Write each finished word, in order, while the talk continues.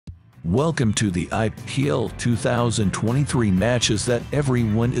Welcome to the IPL 2023 matches that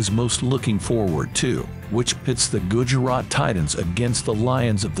everyone is most looking forward to, which pits the Gujarat Titans against the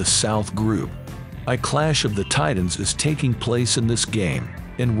Lions of the South Group. A clash of the Titans is taking place in this game,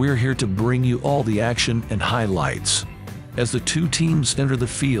 and we're here to bring you all the action and highlights. As the two teams enter the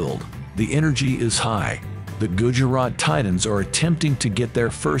field, the energy is high. The Gujarat Titans are attempting to get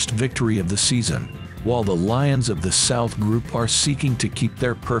their first victory of the season, while the Lions of the South Group are seeking to keep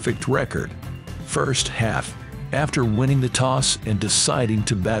their perfect record. First half. After winning the toss and deciding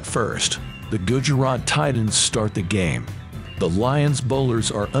to bat first, the Gujarat Titans start the game. The Lions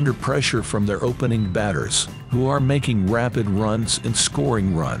bowlers are under pressure from their opening batters, who are making rapid runs and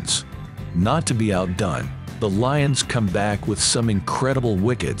scoring runs. Not to be outdone, the Lions come back with some incredible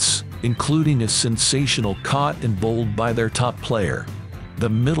wickets, including a sensational caught and bowled by their top player. The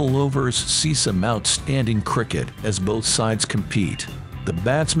middle overs see some outstanding cricket as both sides compete. The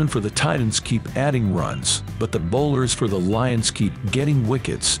batsmen for the Titans keep adding runs, but the bowlers for the Lions keep getting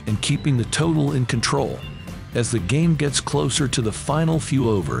wickets and keeping the total in control. As the game gets closer to the final few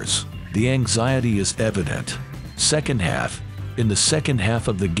overs, the anxiety is evident. Second half. In the second half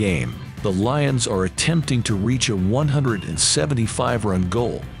of the game, the Lions are attempting to reach a 175-run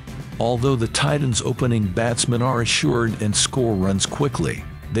goal. Although the Titans' opening batsmen are assured and score runs quickly,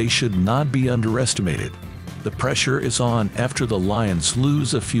 they should not be underestimated. The pressure is on after the Lions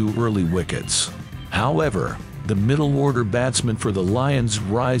lose a few early wickets. However, the middle-order batsmen for the Lions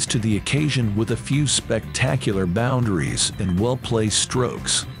rise to the occasion with a few spectacular boundaries and well-placed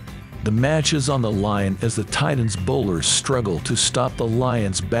strokes. The match is on the line as the Titans bowlers struggle to stop the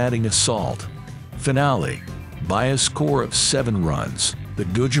Lions' batting assault. Finale. By a score of 7 runs, the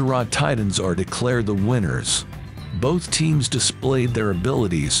Gujarat Titans are declared the winners. Both teams displayed their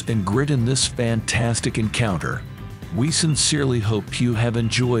abilities and grit in this fantastic encounter. We sincerely hope you have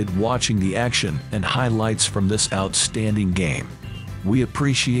enjoyed watching the action and highlights from this outstanding game. We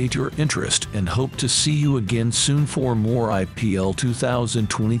appreciate your interest and hope to see you again soon for more IPL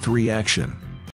 2023 action.